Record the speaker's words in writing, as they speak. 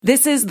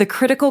This is the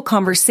Critical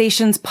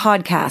Conversations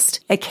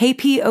podcast, a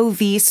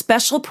KPOV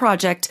special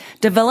project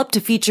developed to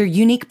feature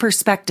unique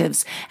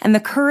perspectives and the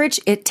courage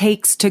it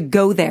takes to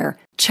go there,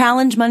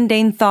 challenge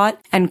mundane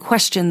thought, and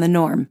question the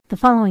norm. The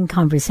following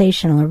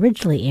conversation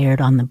originally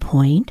aired on The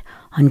Point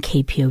on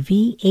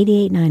KPOV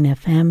 88.9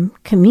 FM,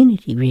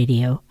 community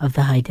radio of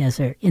the High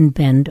Desert in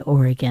Bend,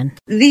 Oregon.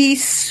 The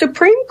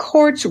Supreme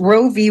Court's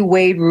Roe v.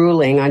 Wade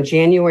ruling on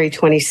January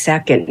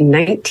 22nd,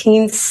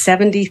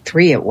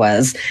 1973 it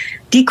was,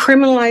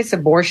 decriminalized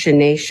abortion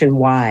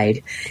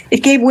nationwide.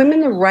 It gave women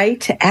the right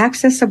to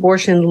access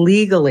abortion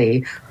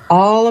legally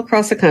all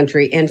across the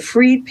country and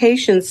freed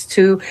patients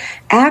to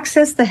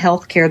access the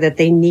health care that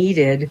they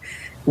needed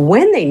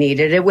when they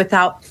needed it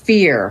without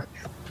fear.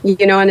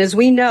 You know, and as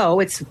we know,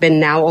 it's been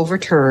now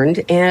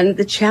overturned, and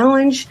the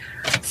challenge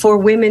for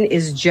women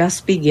is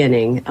just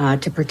beginning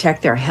to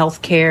protect their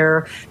health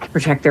care, to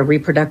protect their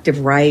reproductive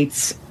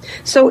rights.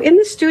 So in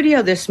the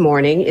studio this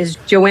morning is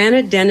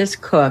Joanna Dennis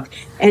Cook,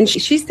 and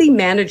she's the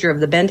manager of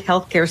the Bend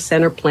Healthcare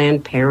Center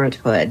Planned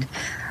Parenthood.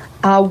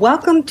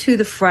 Welcome to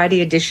the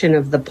Friday edition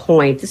of The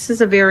Point. This is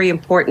a very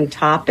important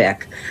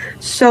topic.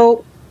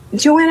 So,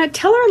 Joanna,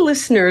 tell our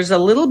listeners a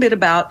little bit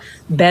about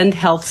Bend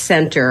Health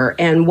Center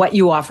and what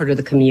you offer to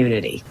the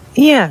community.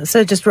 Yeah,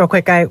 so just real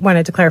quick, I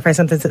wanted to clarify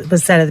something that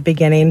was said at the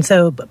beginning.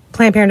 So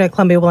Planned Parenthood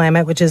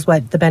Columbia-Willamette, which is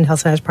what the Bend Health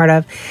Center is part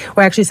of,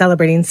 we're actually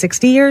celebrating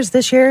 60 years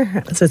this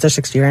year. So it's our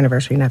 60-year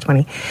anniversary, not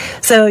 20.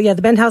 So yeah,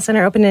 the Bend Health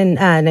Center opened in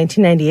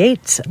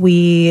 1998.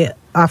 We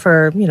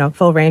offer,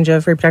 full range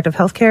of reproductive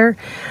health care.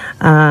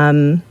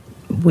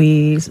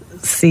 We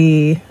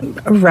see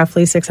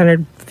roughly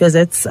 600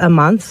 visits a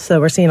month, so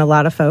we're seeing a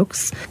lot of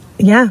folks.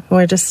 Yeah,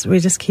 we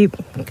just keep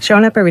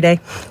showing up every day.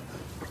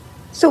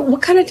 So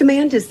what kind of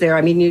demand is there?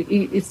 I mean,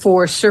 you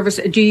for service,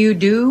 do you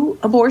do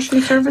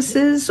abortion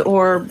services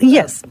or?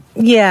 Yes.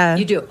 Yeah.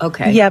 You do?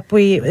 Okay. Yep.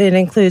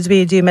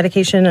 We do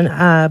medication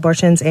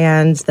abortions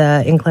and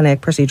the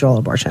in-clinic procedural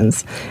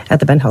abortions at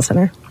the Bend Health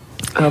Center.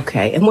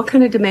 Okay. And what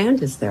kind of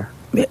demand is there?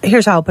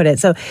 Here's how I'll put it.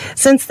 So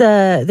since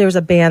there was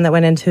a ban that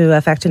went into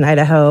effect in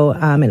Idaho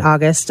in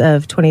August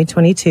of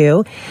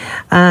 2022,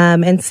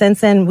 and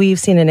since then we've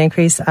seen an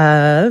increase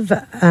of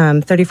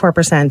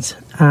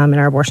 34% in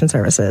our abortion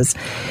services.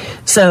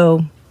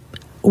 So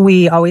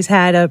we always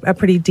had a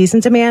pretty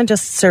decent demand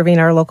just serving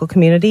our local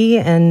community,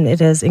 and it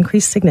has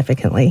increased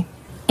significantly.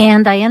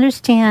 And I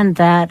understand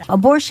that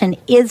abortion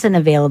is an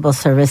available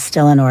service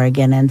still in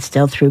Oregon and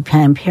still through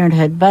Planned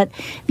Parenthood, but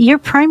your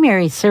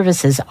primary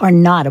services are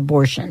not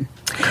abortion,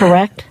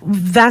 correct?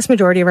 Vast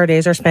majority of our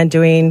days are spent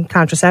doing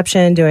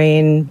contraception,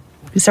 doing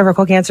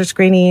cervical cancer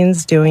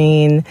screenings,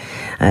 doing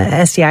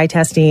STI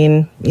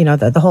testing,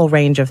 the whole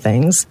range of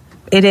things.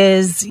 It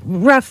is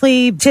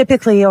roughly,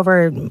 typically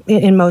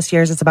in most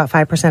years, it's about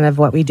 5% of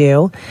what we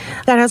do.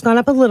 That has gone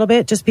up a little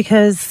bit just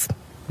because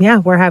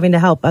we're having to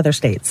help other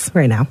states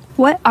right now.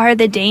 What are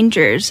the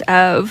dangers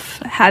of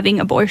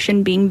having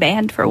abortion being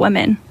banned for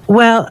women?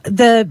 Well,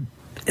 they're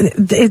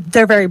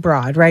very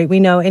broad, right? We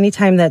know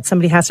anytime that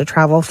somebody has to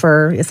travel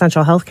for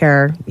essential health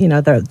care,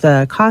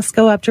 the costs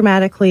go up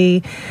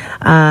dramatically.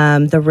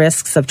 The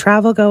risks of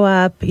travel go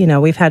up.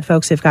 We've had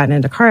folks who've gotten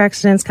into car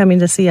accidents coming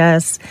to see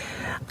us.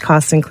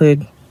 Costs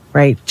include,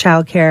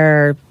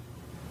 childcare,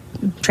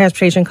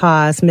 transportation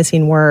costs,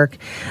 missing work.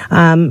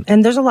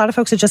 And there's a lot of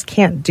folks that just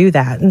can't do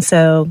that. And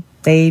so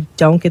they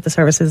don't get the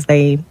services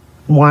they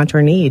want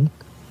or need.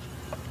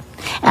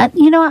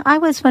 I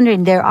was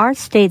wondering, there are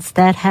states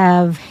that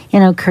have,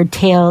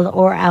 curtailed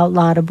or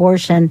outlawed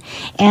abortion,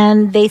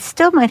 and they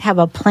still might have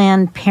a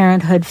Planned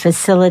Parenthood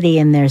facility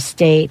in their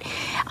state.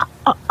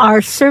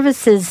 Are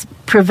services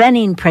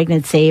preventing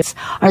pregnancies,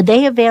 are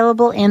they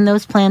available in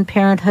those Planned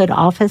Parenthood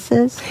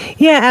offices?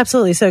 Yeah,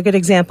 absolutely. So a good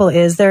example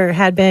is there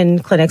had been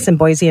clinics in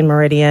Boise and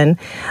Meridian.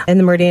 In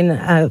the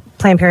Meridian,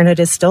 Planned Parenthood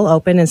is still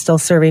open and still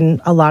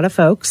serving a lot of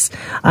folks.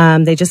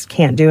 They just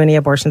can't do any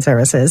abortion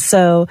services.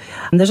 So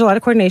there's a lot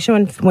of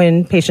coordination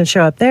when patients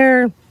show up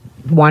there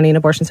wanting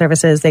abortion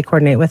services. They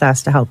coordinate with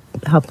us to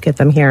help get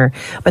them here.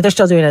 But they're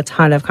still doing a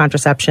ton of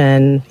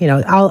contraception,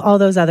 all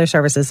those other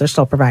services they're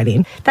still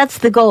providing. That's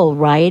the goal,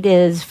 right?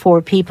 Is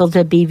for people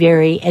to be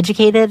very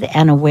educated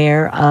and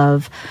aware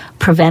of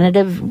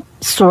preventative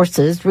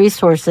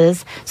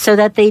resources, so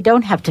that they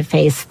don't have to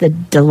face the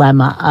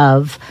dilemma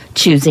of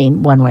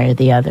choosing one way or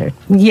the other.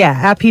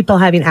 Yeah, people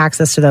having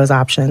access to those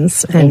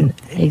options and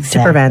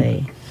to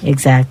prevent.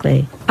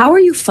 Exactly. How are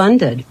you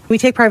funded? We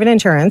take private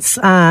insurance,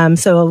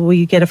 so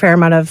we get a fair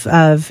amount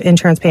of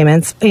insurance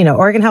payments.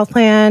 Oregon Health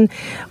Plan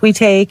we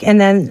take,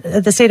 and then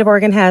the state of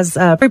Oregon has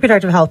a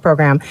reproductive health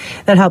program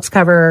that helps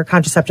cover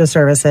contraceptive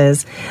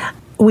services.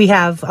 We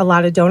have a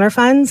lot of donor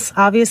funds,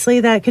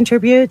 obviously, that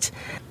contribute.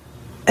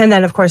 And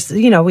then, of course,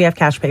 we have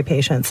cash pay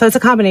patients. So it's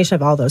a combination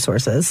of all those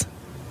sources.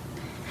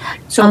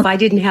 So if I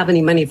didn't have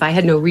any money, if I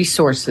had no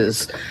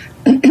resources,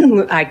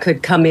 I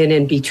could come in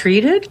and be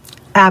treated?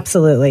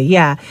 Absolutely,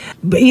 yeah.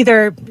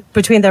 Either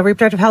between the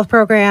reproductive health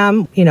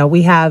program,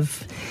 we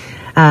have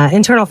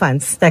internal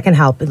funds that can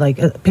help, like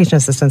patient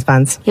assistance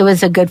funds. It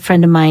was a good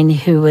friend of mine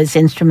who was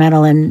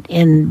instrumental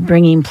in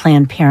bringing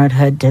Planned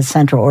Parenthood to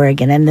Central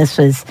Oregon, and this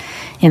was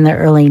in the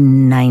early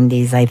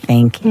 90s, I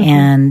think. Mm-hmm.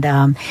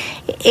 And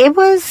it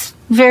was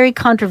very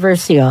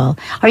controversial.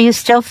 Are you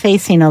still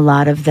facing a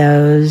lot of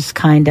those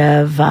kind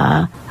of,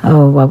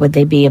 what would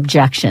they be,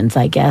 objections,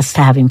 I guess,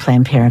 to having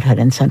Planned Parenthood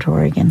in Central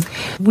Oregon?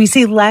 We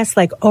see less,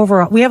 like,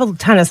 overall. We have a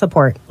ton of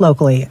support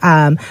locally,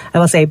 I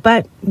will say.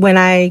 But when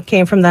I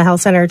came from the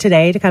health center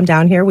today to come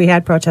down here, we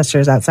had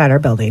protesters outside our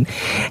building.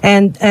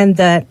 And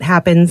that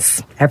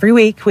happens every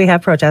week. We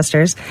have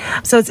protesters.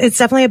 So it's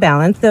definitely a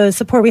balance. The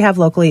support we have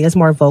locally is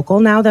more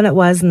vocal now than it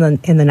was in the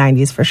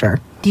 90s, for sure.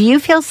 Do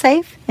you feel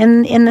safe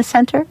in the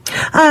center?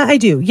 I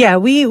do. Yeah,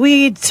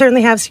 we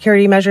certainly have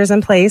security measures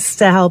in place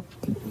to help,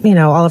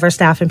 all of our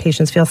staff and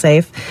patients feel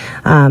safe.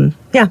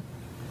 Yeah.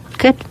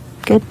 Good.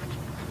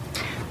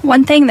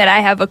 One thing that I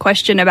have a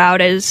question about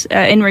is,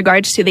 in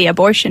regards to the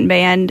abortion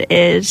ban,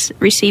 is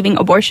receiving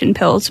abortion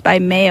pills by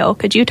mail.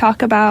 Could you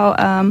talk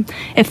about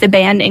if the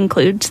ban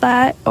includes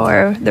that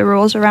or the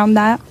rules around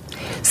that?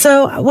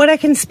 So what I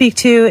can speak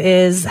to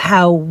is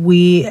how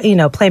we,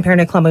 Planned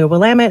Parenthood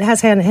Columbia-Willamette has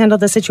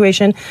handled the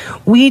situation.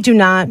 We do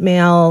not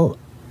mail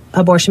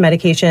abortion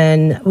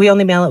medication. We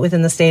only mail it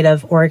within the state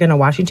of Oregon and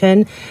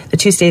Washington, the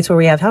two states where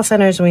we have health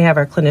centers and we have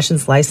our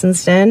clinicians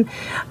licensed in.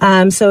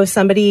 So if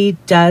somebody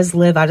does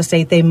live out of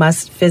state, they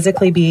must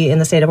physically be in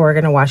the state of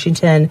Oregon or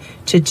Washington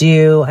to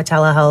do a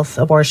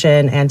telehealth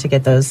abortion and to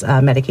get those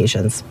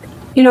medications.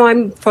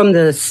 I'm from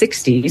the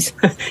 60s.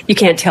 You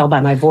can't tell by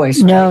my voice.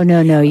 No.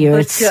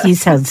 You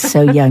sound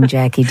so young,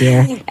 Jackie,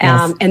 dear.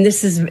 Yes. And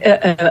this is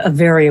a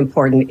very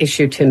important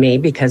issue to me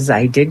because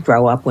I did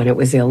grow up when it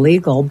was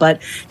illegal.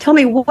 But tell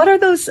me, what are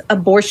those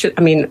abortion?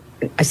 I mean,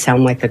 I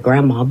sound like a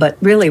grandma, but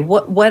really,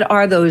 what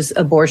are those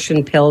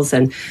abortion pills,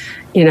 and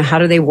how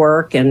do they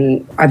work,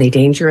 and are they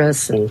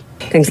dangerous, and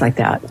things like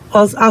that?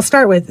 Well, I'll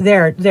start with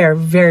they're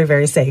very,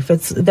 very safe.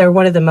 They're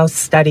one of the most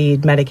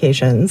studied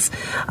medications.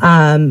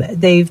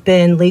 They've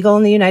been legal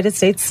in the United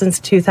States since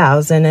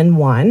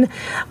 2001.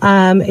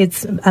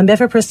 It's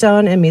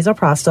mifepristone and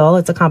misoprostol.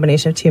 It's a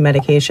combination of two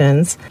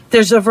medications.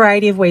 There's a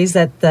variety of ways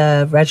that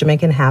the regimen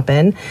can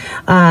happen,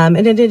 and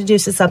it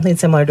introduces something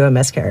similar to a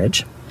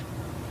miscarriage.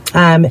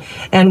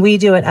 And we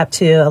do it up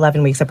to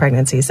 11 weeks of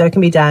pregnancy, so it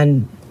can be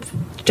done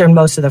during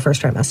most of the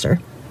first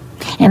trimester.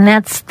 And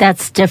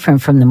that's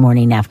different from the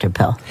morning after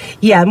pill.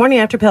 Yeah, morning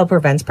after pill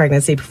prevents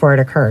pregnancy before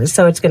it occurs,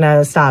 so it's going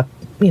to stop,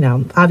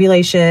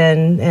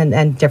 ovulation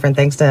and different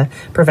things to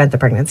prevent the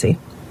pregnancy.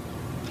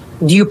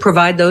 Do you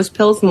provide those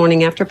pills,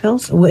 morning after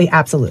pills?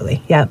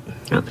 Absolutely, yep.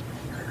 Okay.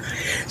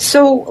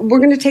 So we're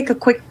going to take a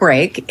quick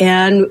break,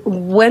 and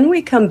when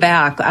we come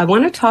back, I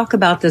want to talk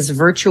about this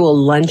virtual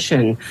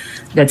luncheon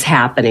that's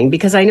happening,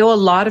 because I know a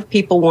lot of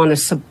people want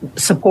to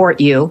support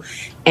you,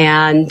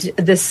 and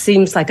this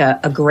seems like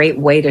a great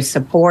way to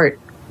support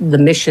the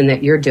mission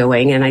that you're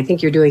doing, and I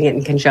think you're doing it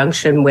in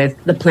conjunction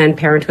with the Planned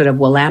Parenthood of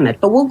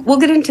Willamette. But we'll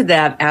get into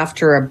that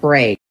after a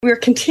break. We're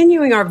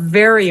continuing our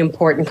very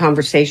important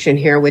conversation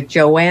here with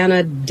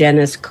Joanna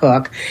Dennis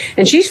Cook,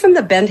 and she's from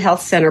the Bend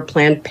Health Center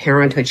Planned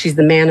Parenthood. She's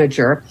the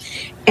manager.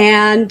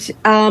 And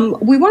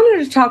we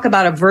wanted to talk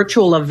about a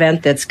virtual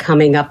event that's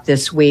coming up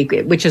this week,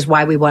 which is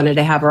why we wanted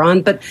to have her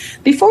on. But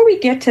before we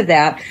get to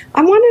that,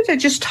 I wanted to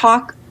just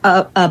talk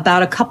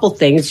about a couple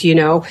things.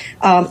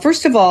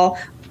 First of all,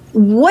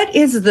 what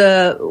is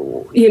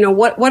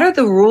what are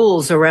the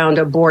rules around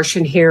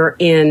abortion here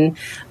in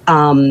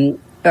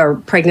or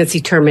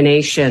pregnancy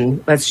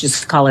termination? Let's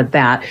just call it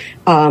that.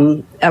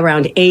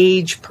 Around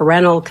age,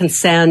 parental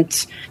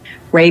consent,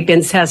 rape,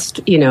 incest,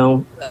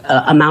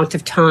 amount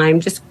of time.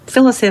 Just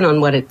fill us in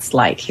on what it's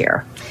like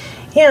here.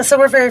 Yeah, so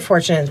we're very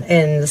fortunate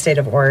in the state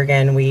of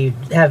Oregon. We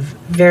have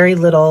very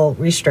little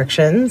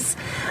restrictions.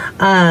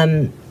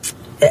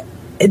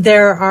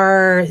 There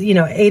are,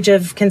 age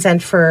of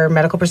consent for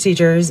medical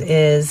procedures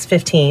is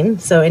 15.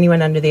 So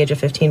anyone under the age of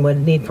 15 would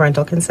need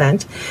parental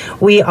consent.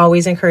 We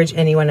always encourage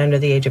anyone under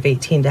the age of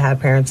 18 to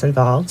have parents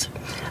involved,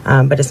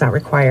 but it's not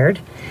required.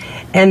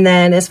 And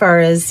then as far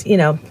as,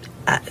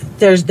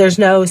 there's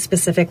no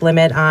specific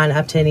limit on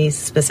up to any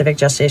specific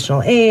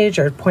gestational age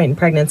or point in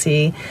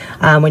pregnancy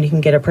when you can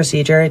get a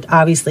procedure. It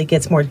obviously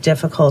gets more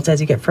difficult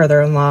as you get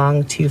further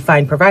along to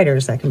find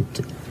providers that can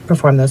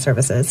perform those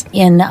services.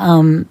 In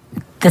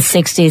the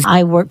 60s,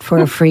 I worked for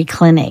a free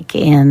clinic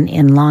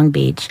in Long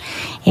Beach,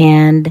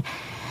 and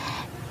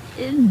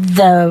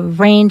the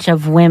range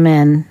of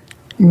women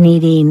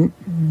needing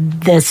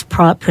this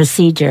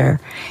procedure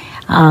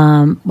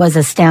was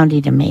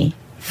astounding to me.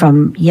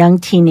 From young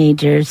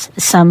teenagers,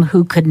 some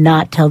who could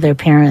not tell their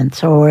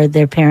parents, or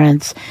their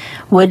parents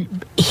would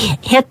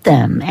hit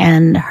them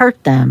and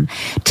hurt them,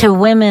 to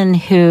women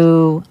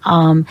who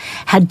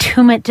had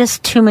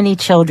just too many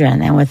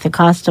children, and with the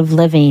cost of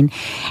living.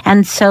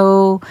 And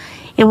so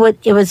it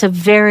was a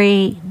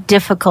very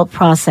difficult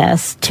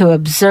process to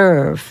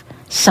observe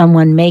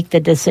someone make the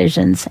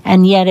decisions.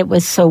 And yet it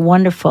was so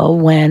wonderful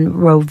when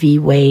Roe v.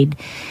 Wade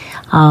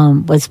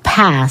was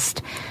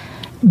passed.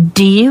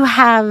 Do you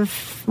have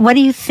what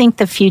do you think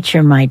the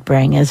future might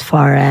bring as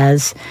far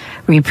as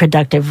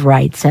reproductive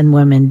rights and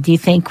women? Do you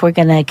think we're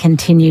going to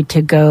continue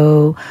to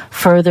go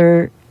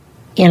further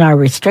in our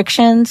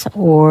restrictions,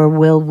 or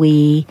will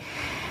we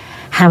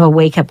have a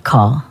wake-up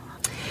call?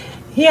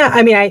 Yeah,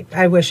 I mean,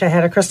 I wish I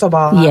had a crystal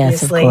ball,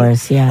 yes, obviously. Yes, of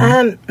course,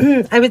 yeah.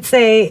 I would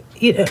say,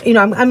 you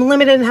know, I'm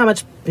limited in how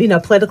much,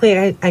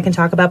 politically I can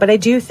talk about, but I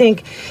do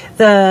think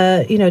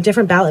the,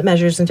 different ballot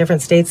measures in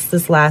different states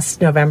this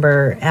last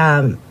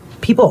November,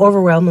 people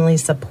overwhelmingly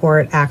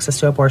support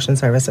access to abortion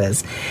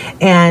services.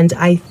 And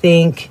I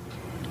think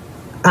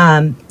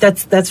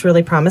that's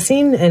really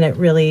promising, and it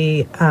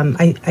really,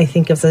 I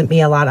think, gives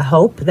me a lot of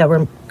hope that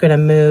we're going to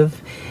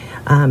move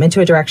into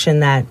a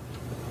direction that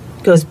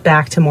goes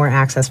back to more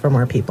access for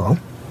more people.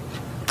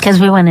 Because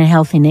we want a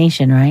healthy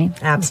nation, right?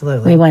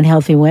 Absolutely. We want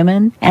healthy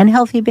women and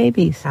healthy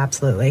babies.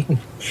 Absolutely.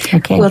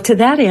 Okay. Well, to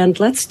that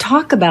end, let's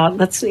talk about,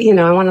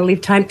 I want to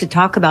leave time to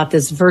talk about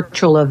this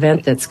virtual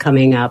event that's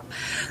coming up.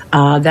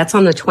 That's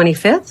on the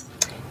 25th?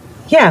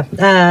 Yeah,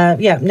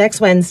 next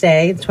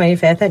Wednesday,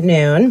 25th at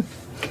noon.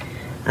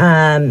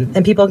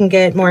 And people can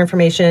get more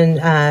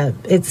information.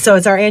 It's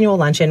our annual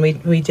luncheon.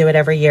 We do it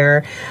every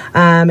year.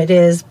 It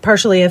is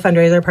partially a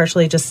fundraiser,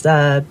 partially just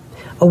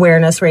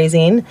awareness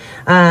raising.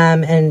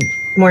 And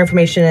more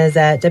information is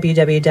at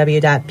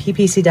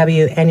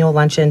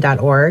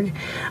www.ppcwannualluncheon.org.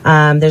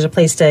 There's a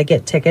place to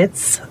get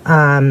tickets.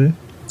 Let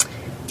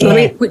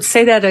me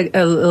say that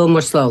a little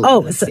more slowly.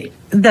 Oh, so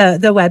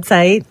the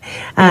website.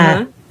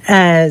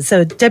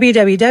 So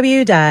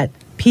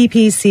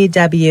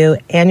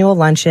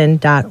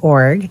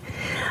www.ppcwannualluncheon.org.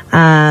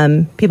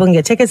 People can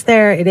get tickets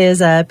there. It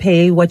is a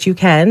pay what you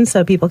can,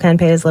 so people can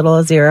pay as little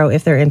as $0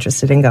 if they're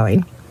interested in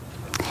going.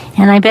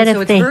 And I bet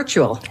it's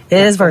virtual. It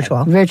is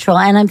virtual. Virtual.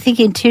 And I'm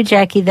thinking, too,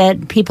 Jackie,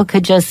 that people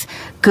could just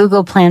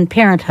Google Planned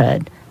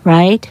Parenthood,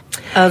 right?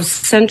 What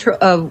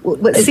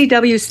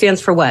CW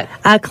stands for what?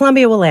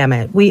 Columbia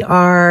Willamette. We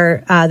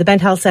are, the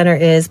Bent Health Center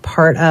is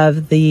part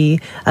of the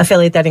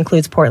affiliate that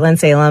includes Portland,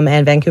 Salem,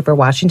 and Vancouver,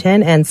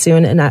 Washington, and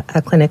soon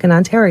a clinic in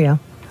Ontario.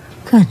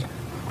 Good.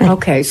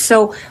 Okay,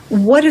 so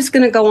what is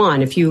going to go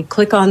on? If you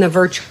click on the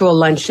virtual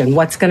luncheon,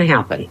 what's going to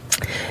happen?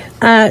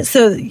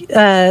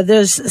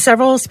 There's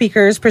several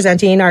speakers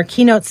presenting. Our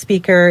keynote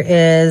speaker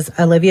is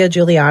Olivia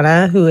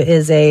Juliana, who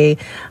is a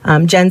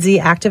Gen Z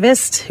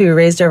activist who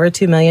raised over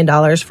 $2 million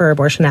for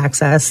abortion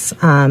access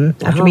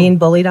after being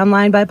bullied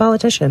online by a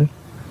politician.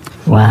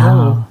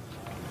 Wow.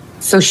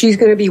 So she's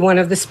going to be one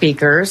of the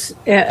speakers.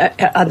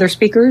 Other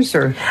speakers,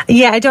 or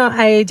yeah,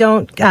 I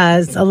don't.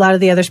 A lot of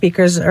the other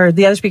speakers are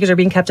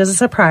being kept as a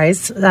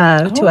surprise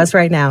to us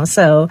right now.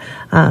 So,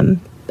 and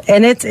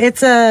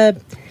it's not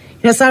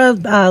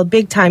a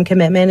big time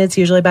commitment. It's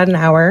usually about an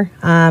hour,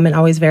 and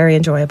always very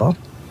enjoyable.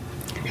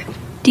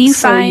 Do you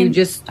find?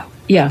 Go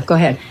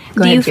ahead.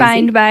 Do you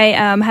find by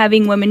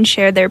having women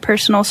share their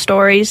personal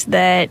stories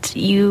that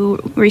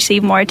you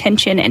receive more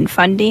attention and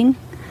funding?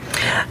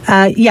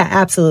 Yeah,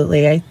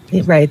 absolutely.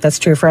 Right, that's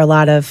true for a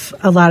lot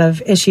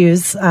of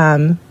issues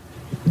that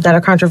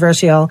are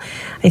controversial.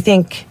 I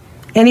think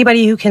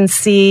anybody who can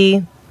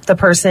see the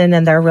person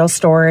and their real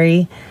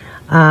story,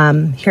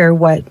 hear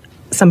what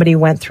somebody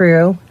went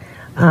through,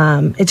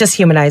 it just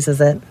humanizes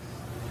it.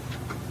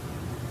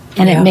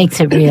 And it makes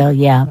it real,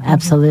 yeah,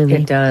 absolutely.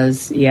 It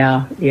does,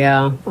 yeah.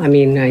 I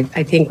mean,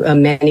 I think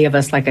many of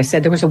us, like I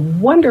said, there was a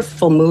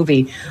wonderful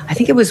movie, I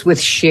think it was with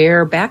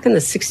Cher back in the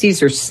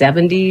 60s or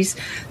 70s,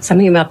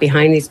 something about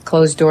behind these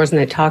closed doors,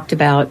 and it talked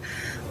about,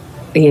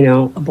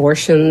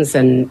 abortions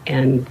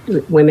and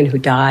women who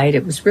died.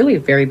 It was really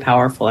very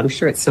powerful. I'm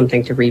sure it's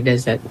something to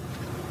revisit.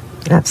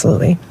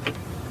 Absolutely.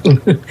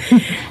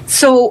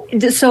 So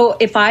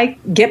if I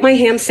get my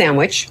ham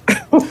sandwich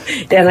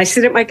and I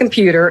sit at my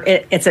computer,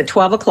 it's at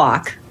 12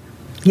 o'clock.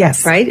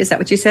 Yes. Right? Is that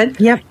what you said?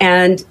 Yep.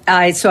 And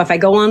so if I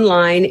go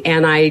online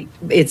and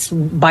it's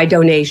by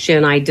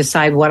donation, I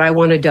decide what I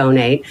want to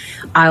donate,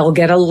 I'll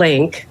get a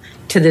link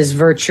to this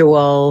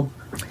virtual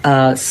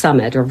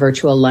summit or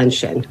virtual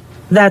luncheon.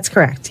 That's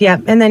correct. Yeah.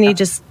 And then you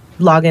just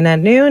log in at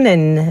noon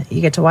and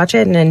you get to watch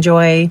it and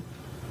enjoy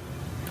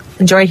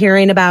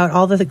hearing about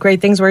all the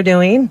great things we're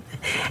doing,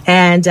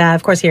 and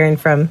of course hearing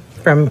from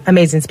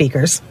amazing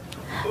speakers.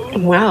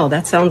 Wow,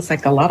 that sounds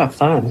like a lot of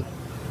fun.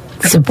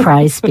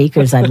 Surprise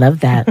speakers, I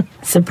love that.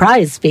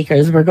 Surprise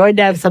speakers. We're going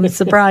to have some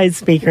surprise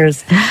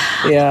speakers.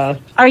 Yeah.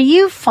 Are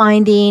you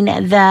finding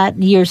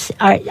that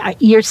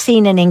you're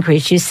seeing an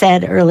increase? You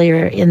said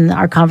earlier in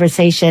our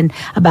conversation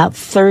about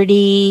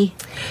 34%.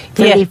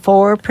 Did you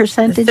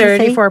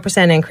say?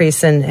 34%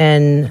 increase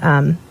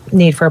in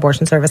need for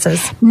abortion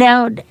services.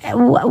 Now,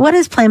 what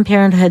does Planned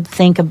Parenthood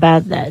think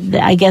about that?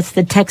 I guess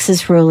the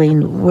Texas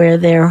ruling where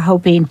they're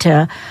hoping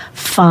to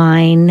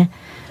fine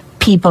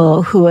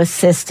people who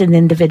assist an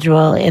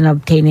individual in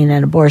obtaining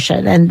an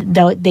abortion, and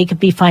they could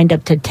be fined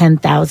up to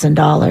 $10,000.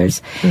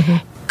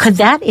 Mm-hmm. Could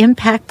that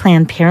impact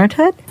Planned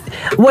Parenthood?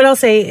 What I'll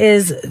say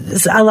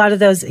is a lot of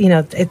those,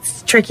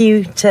 it's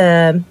tricky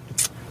to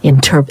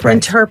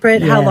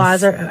interpret how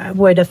laws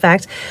would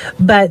affect.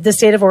 But the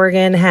state of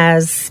Oregon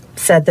has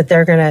said that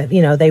they're going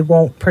to, they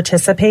won't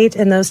participate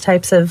in those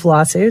types of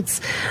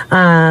lawsuits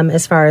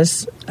as far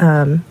as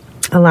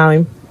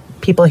allowing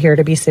people here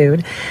to be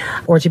sued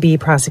or to be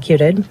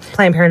prosecuted.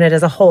 Planned Parenthood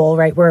as a whole,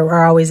 right,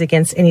 we're always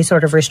against any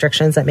sort of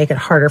restrictions that make it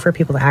harder for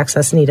people to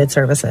access needed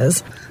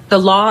services. The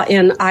law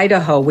in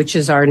Idaho, which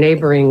is our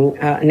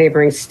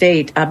neighboring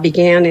state,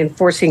 began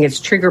enforcing its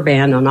trigger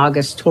ban on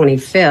August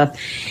 25th,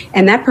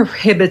 and that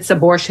prohibits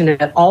abortion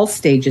at all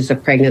stages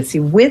of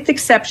pregnancy, with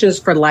exceptions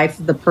for life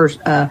of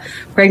the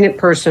pregnant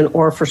person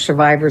or for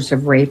survivors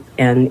of rape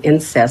and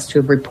incest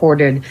who have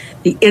reported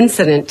the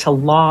incident to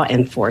law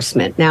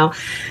enforcement. Now,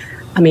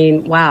 I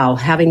mean, wow,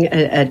 having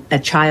a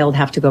child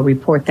have to go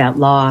report that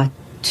law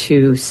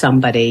to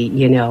somebody,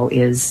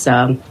 is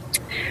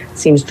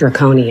seems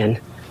draconian.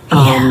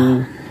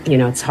 Yeah.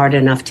 It's hard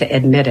enough to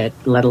admit it,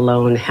 let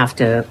alone have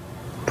to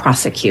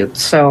prosecute.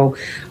 So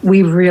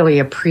we really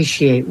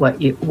appreciate what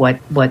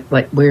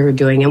we're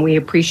doing, and we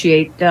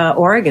appreciate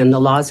Oregon,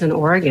 the laws in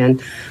Oregon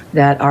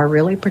that are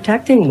really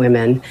protecting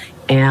women.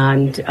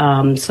 And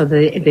so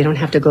they don't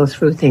have to go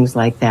through things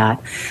like that.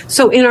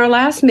 So in our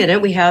last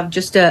minute, we have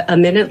just a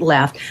minute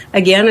left.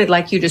 Again, I'd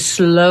like you to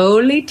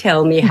slowly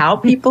tell me how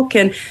people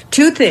can,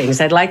 two things.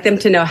 I'd like them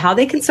to know how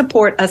they can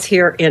support us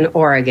here in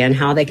Oregon,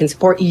 how they can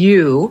support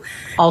you,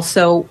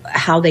 also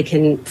how they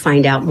can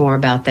find out more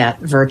about that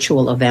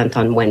virtual event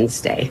on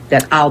Wednesday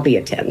that I'll be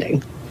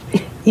attending.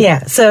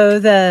 Yeah, so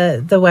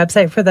the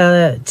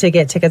website to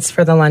get tickets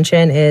for the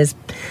luncheon is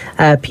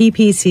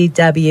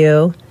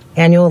ppcw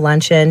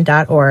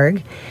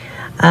annualluncheon.org.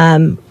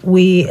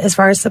 We, as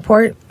far as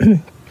support,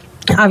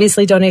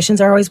 obviously donations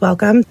are always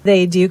welcome.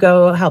 They do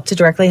go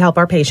directly help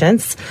our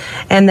patients.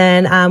 And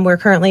then we're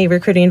currently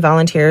recruiting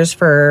volunteers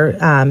for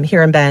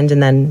here in Bend,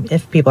 and then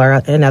if people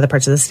are in other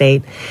parts of the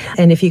state.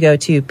 And if you go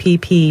to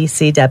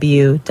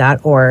ppcw.org,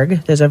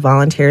 there's a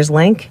volunteers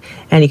link,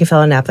 and you can fill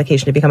out an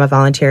application to become a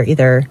volunteer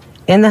either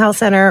in the health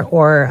center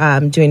or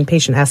doing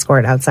patient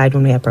escort outside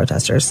when we have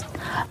protesters.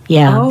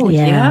 Yeah. Oh,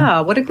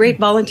 yeah. What a great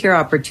volunteer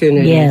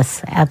opportunity.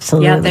 Yes,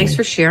 absolutely. Yeah, thanks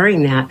for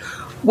sharing that.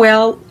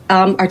 Well,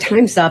 our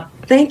time's up.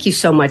 Thank you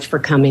so much for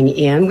coming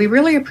in. We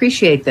really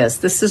appreciate this.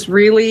 This is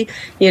really,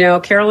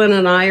 Carolyn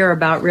and I are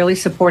about really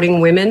supporting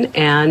women,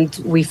 and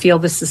we feel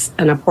this is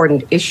an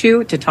important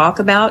issue to talk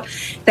about.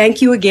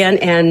 Thank you again,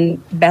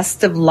 and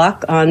best of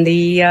luck on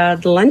the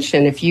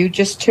luncheon. If you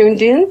just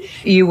tuned in,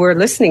 you were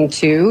listening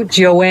to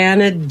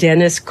Joanna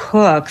Dennis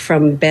Cook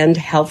from Bend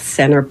Health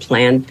Center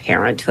Planned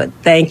Parenthood.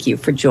 Thank you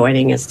for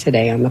joining us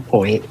today on The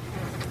Point.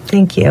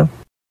 Thank you.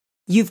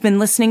 You've been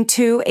listening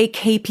to a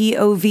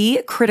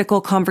KPOV Critical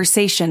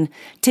Conversation.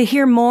 To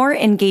hear more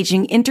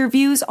engaging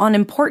interviews on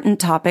important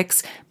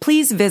topics,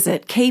 please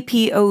visit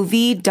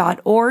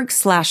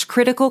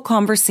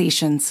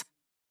kpov.org/criticalconversations.